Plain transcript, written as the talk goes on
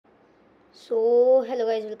So hello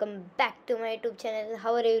guys, welcome back to my YouTube channel.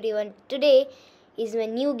 How are everyone? Today is my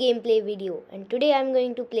new gameplay video, and today I'm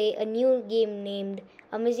going to play a new game named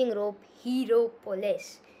Amazing Rope Hero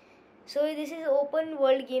Police. So this is an open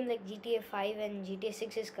world game like GTA 5 and GTA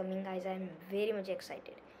 6 is coming, guys. I'm very much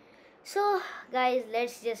excited. So guys,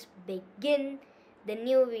 let's just begin the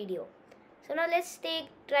new video. So now let's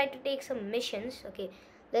try to take some missions. Okay,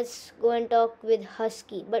 let's go and talk with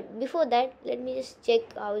Husky. But before that, let me just check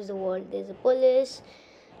how is the world. There's a police,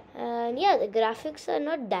 and yeah, the graphics are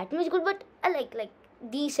not that much good, but I like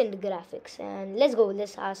decent graphics. And let's go.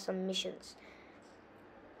 Let's ask some missions.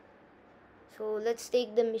 So let's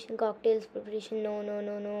take the mission cocktails preparation.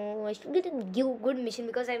 No. I should get a good mission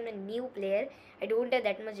because I'm a new player. I don't have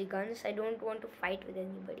that much guns. I don't want to fight with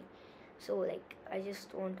anybody. So like I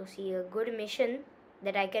just want to see a good mission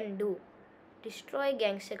that I can do. Destroy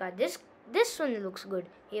gangster car. This one looks good.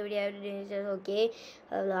 Everything is okay.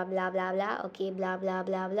 Blah blah blah blah. Okay, blah blah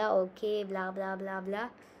blah blah. Okay, blah blah blah blah.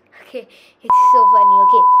 Okay, it's so funny.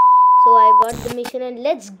 Okay, so I got the mission and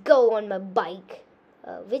let's go on my bike.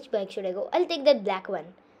 Which bike should I go? I'll take that black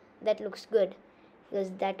one. That looks good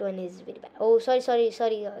because that one is very bad. Oh, sorry.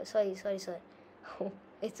 Oh,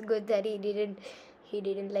 it's good that he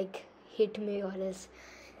didn't like hit me or else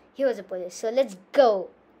he was a police. So let's go.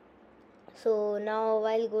 So now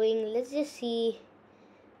while going, let's just see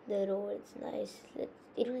the roads. Nice.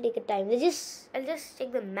 It will take a time. I'll just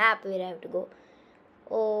check the map where I have to go.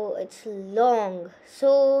 Oh, it's long.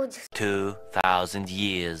 So just 2,000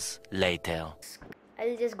 years later.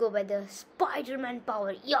 I'll just go by the Spider-Man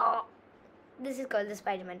power. Yeah, this is called the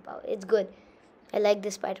Spider-Man power. It's good. I like the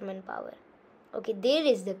Spider-Man power. Okay, there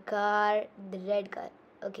is the car, the red car.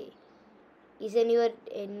 Okay, is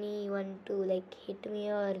anyone to like hit me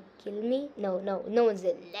or kill me? No one's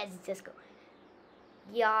there. Let's just go.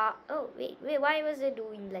 Yeah. Oh wait. Why was I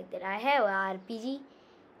doing like that? I have an RPG.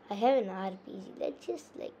 I have an RPG. Let's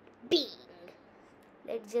just like bing.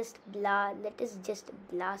 Let us just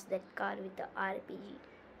blast that car with the RPG.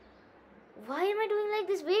 Why am I doing like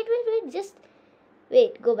this? Wait. Just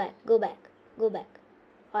wait. Go back.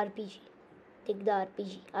 RPG. Take the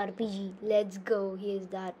RPG. Let's go. Here's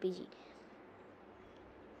the RPG.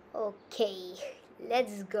 Okay.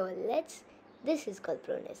 Let's go. This is called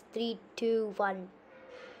proness. 3, 2, 1.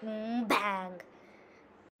 Bang.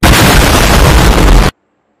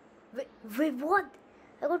 Wait, what?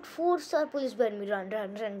 I got 4-star police behind me. Run.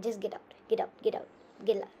 Just get out.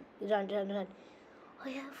 Run. I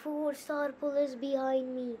have 4-star police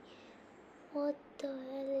behind me. What the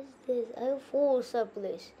hell is this? I have 4-star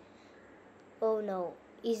police. Oh no.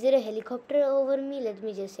 Is there a helicopter over me? Let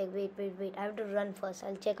me just check. Wait. I have to run first.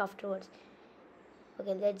 I'll check afterwards.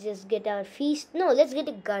 Okay, let's just get our feast. No, let's get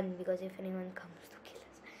a gun because if anyone comes to kill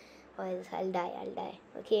us, or else I'll die.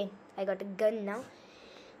 Okay, I got a gun now.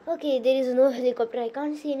 Okay, there is no helicopter. I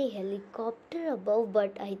can't see any helicopter above,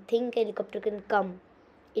 but I think helicopter can come.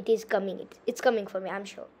 It is coming. It's coming for me. I'm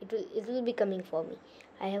sure it will be coming for me.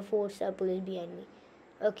 I have 4-star police behind me.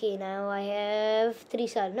 Okay, now I have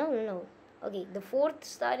 3-star. No. Okay, the 4th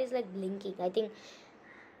star is like blinking. I think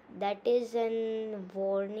that is an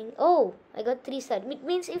warning. Oh, I got 3-star. It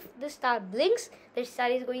means if the star blinks, the star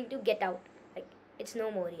is going to get out. Like it's no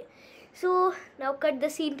more here. So now cut the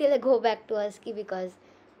scene till I go back to Husky because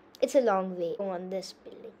it's a long way on this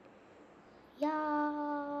building.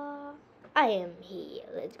 Yeah, I am here.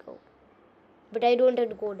 Let's go. But I don't have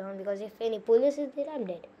to go down because if any police is there, I'm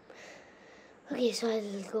dead. Okay, so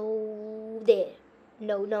I'll go there.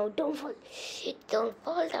 No, don't fall. Shit, don't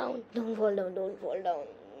fall down. Don't fall down.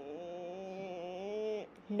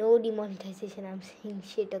 No demonetization, I'm saying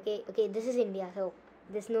shit, okay? Okay, this is India, so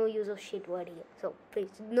there's no use of shit word here. So please,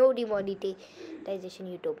 no demonetization,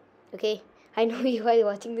 YouTube. Okay? I know you are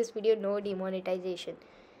watching this video, no demonetization.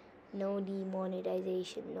 No.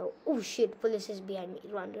 Oh shit, police is behind me.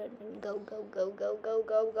 Run. Go.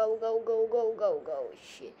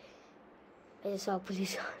 Shit. I just saw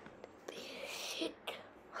police on. Shit.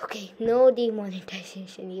 Okay, no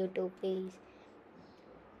demonetization, YouTube, please.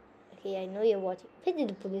 Okay, I know you're watching. Where did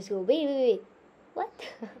the police go? Wait. What?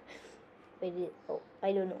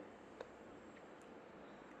 I don't know.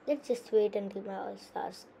 Let's just wait until my all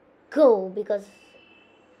stars go because...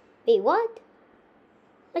 Wait, what?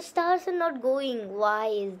 My stars are not going. Why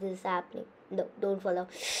is this happening? No, don't fall down.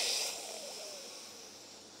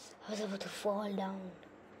 I was about to fall down.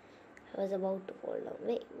 Wait.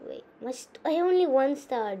 I have only 1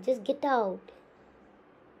 star. Just get out.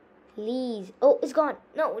 Please. Oh, it's gone.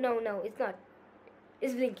 No, it's not.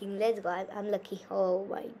 It's blinking. Let's go. I'm lucky. Oh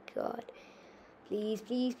my god. Please.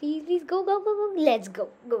 Go. Let's go.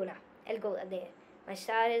 Go now. I'll go there. My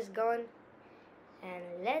star is gone. and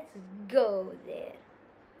let's go there.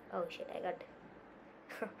 Oh shit, I got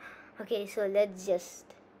okay, so let's just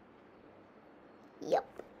yep,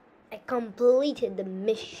 I completed the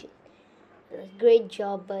mission. Great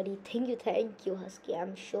job, buddy. Thank you, Husky.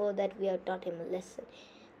 I'm sure that we have taught him a lesson.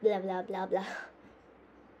 Blah blah blah blah.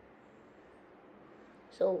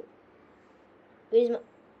 So where's my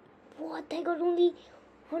what? I got only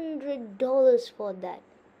 $100 for that.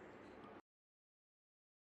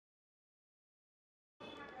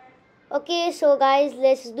 Okay, so guys,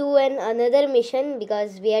 let's do another mission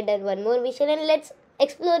because we had done one more mission, and let's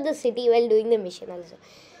explore the city while doing the mission also.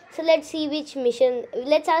 So let's see which mission.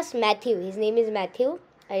 Let's ask Matthew. His name is Matthew.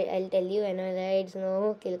 I'll tell you. Analytes,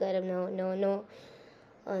 no. Kill Karab, no.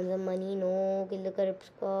 On the money, no. Kill the Karab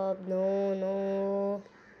Scope, no.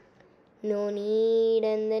 No need.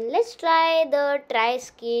 And then let's try the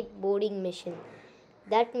skateboarding mission.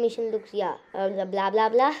 That mission looks, yeah, blah blah blah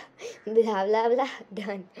blah.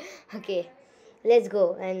 Done. Okay, let's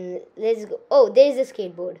go and let's go. Oh, there's the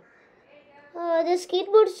skateboard. The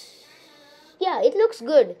skateboards, yeah, it looks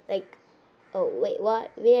good. Like, oh wait,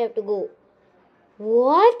 what? We have to go.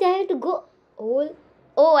 What? I have to go.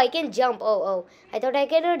 Oh, I can jump. Oh, I thought I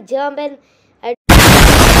cannot jump and I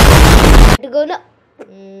have to go now.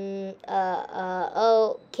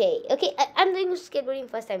 Okay. I'm doing skateboarding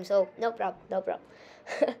first time, so no problem.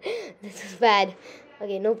 This is bad.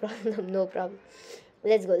 Okay, no problem.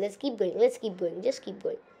 Let's go. Let's keep going. Just keep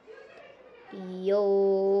going.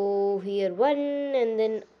 Yo, here one, and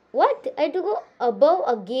then what? I have to go above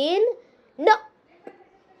again? No.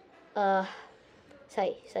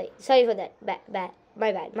 Sorry for that.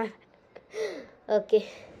 My bad. Okay.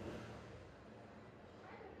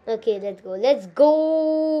 Okay, let's go.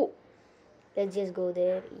 Let's just go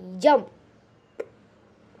there. Jump.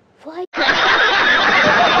 Why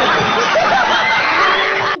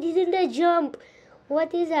didn't I jump?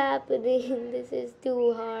 What is happening? This is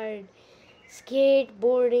too hard.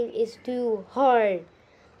 Skateboarding is too hard.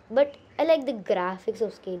 But I like the graphics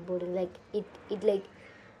of skateboarding. Like it like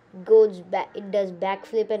goes back. It does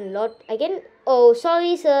backflip and lot. I can. Oh,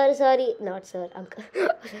 sorry, sir. Sorry, not sir, uncle.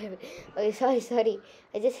 Okay, sorry.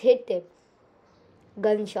 I just hit him.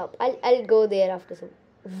 Gun shop. I'll go there after some.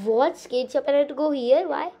 What, skate shop? And I have to go here?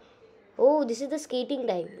 Why? Oh, this is the skating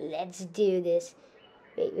time. Let's do this.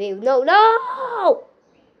 Wait. No.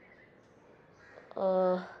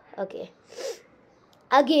 Okay.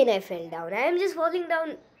 Again, I fell down. I am just falling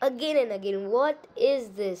down again and again. What is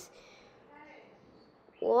this?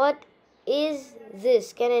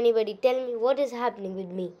 Can anybody tell me what is happening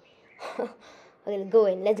with me? Okay,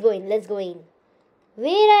 let's go in.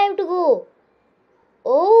 Where I have to go?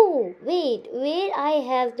 Oh, wait, where I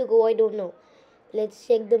have to go? I don't know. Let's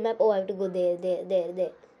check the map. Oh, I have to go there.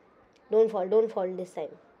 Don't fall this time.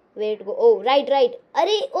 Where to go? Oh, right.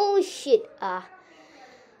 Arey, oh shit. Oh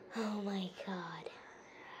my god.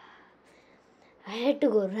 I had to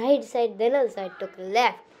go right side, then also I took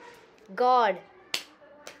left. God.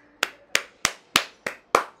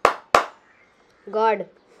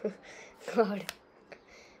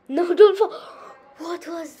 No, don't fall. What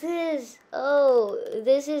was this? Oh,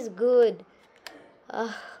 this is good.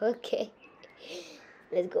 Okay.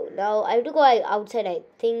 Let's go. Now I have to go outside, I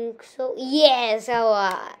think so. Yes.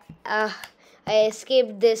 I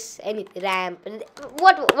escaped this ramp.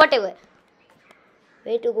 Whatever.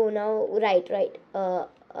 Where to go now? Right.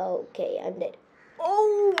 Okay, I'm dead.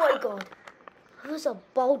 Oh my god. I was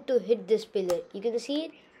about to hit this pillar. You can see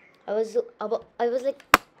it. I was like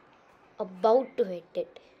about to hit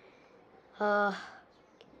it.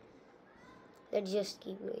 Let's just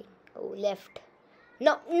keep going. Oh, left.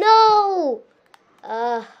 No.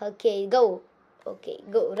 Okay, go. Okay,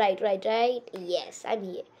 go. Right. Yes, I'm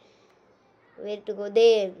here. Where to go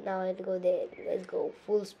there? Now I have to go there. Let's go.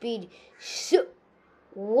 Full speed.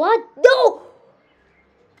 What? No!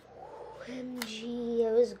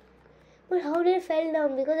 OMG, But how did I fall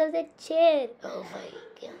down? Because of that chair. Oh my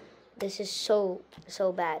god. This is so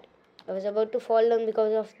bad. I was about to fall down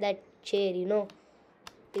because of that chair,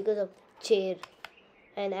 Because of chair.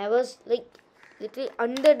 And I was like literally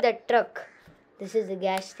under that truck. This is the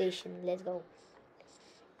gas station. Let's go.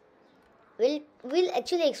 We'll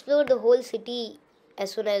actually explore the whole city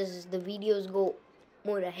as soon as the videos go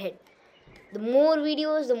more ahead. The more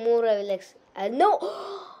videos, the more I will no!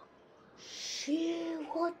 Shit,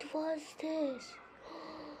 what was this?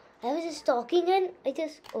 I was just talking and I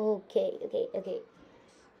just... Okay.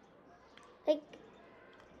 Like,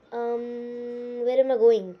 where am I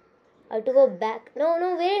going? I have to go back. No,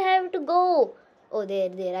 where I have to go? Oh,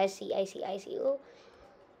 there. I see. Oh.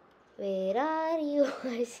 Where are you?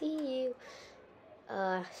 I see you.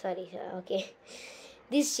 Sorry, okay.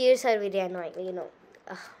 These chairs are very annoying,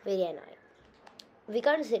 very annoying. We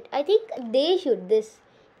can't sit. I think they should. This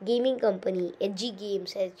gaming company, Edgy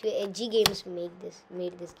Games, Edgy Games made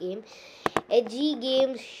this game. Edgy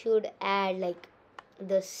Games should add like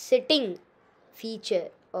the sitting feature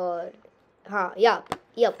or, yep,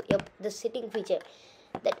 the sitting feature.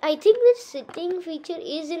 That I think the sitting feature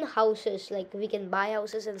is in houses. Like we can buy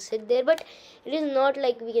houses and sit there, but it is not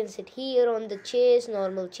like we can sit here on the chairs,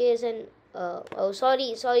 normal chairs, and oh,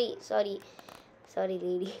 sorry,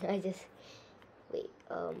 lady. I just wait.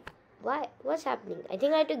 Why? What's happening? I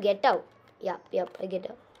think I had to get out. Yep, I get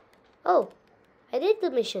out. Oh, I did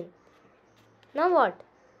the mission. Now what?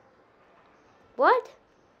 What?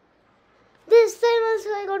 This time also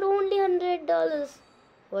I got only $100.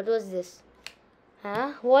 What was this?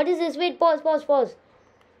 Huh? What is this? Wait, pause.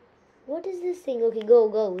 What is this thing? Okay,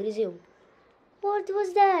 go, resume. What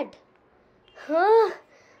was that? Huh?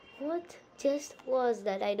 What just was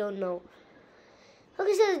that? I don't know.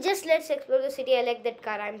 Okay, so just let's explore the city. I like that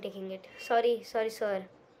car. I'm taking it. Sorry, sir.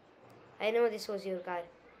 I know this was your car.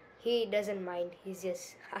 He doesn't mind. He's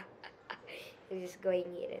just going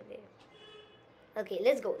here and there. Okay,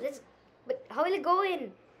 let's go. But how will I go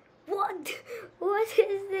in? What? What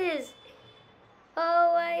is this?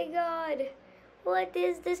 Oh my god. What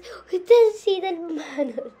is this? Just see that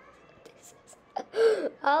man.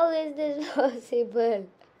 How is this possible?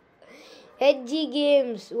 Edgy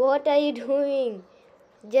Games, what are you doing?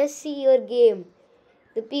 Just see your game.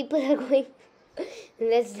 The people are going.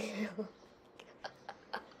 Let's.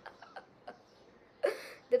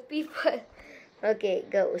 The people. Okay,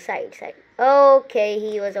 go side. Okay,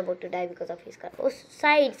 he was about to die because of his car. Oh,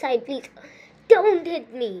 side, please. Don't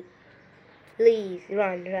hit me. Please,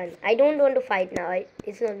 run. I don't want to fight now.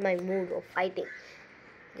 It's not my mood of fighting.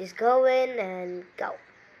 Just go in and go.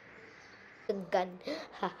 The gun.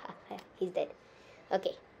 He's dead.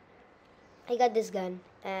 Okay. I got this gun.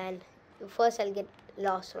 And first I'll get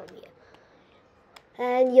lost from here.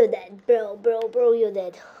 And you're dead. Bro, you're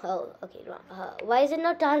dead. Oh, okay. Why is it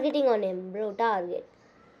not targeting on him? Bro, target.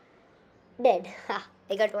 Dead.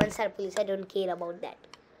 I got 1-star police. I don't care about that.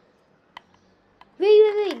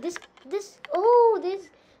 Wait. This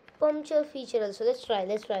puncture feature also. Let's try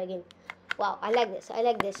again. Wow, I like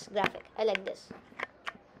this graphic. I like this.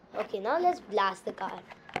 Okay, now let's blast the car.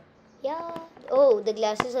 Yeah. Oh, the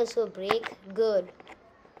glasses also break. Good.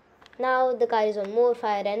 Now the car is on more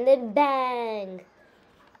fire and then bang.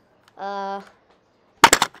 Have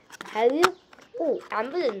you? Oh,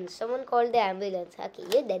 ambulance. Someone called the ambulance. Okay,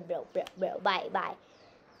 you're dead, bro. Bye.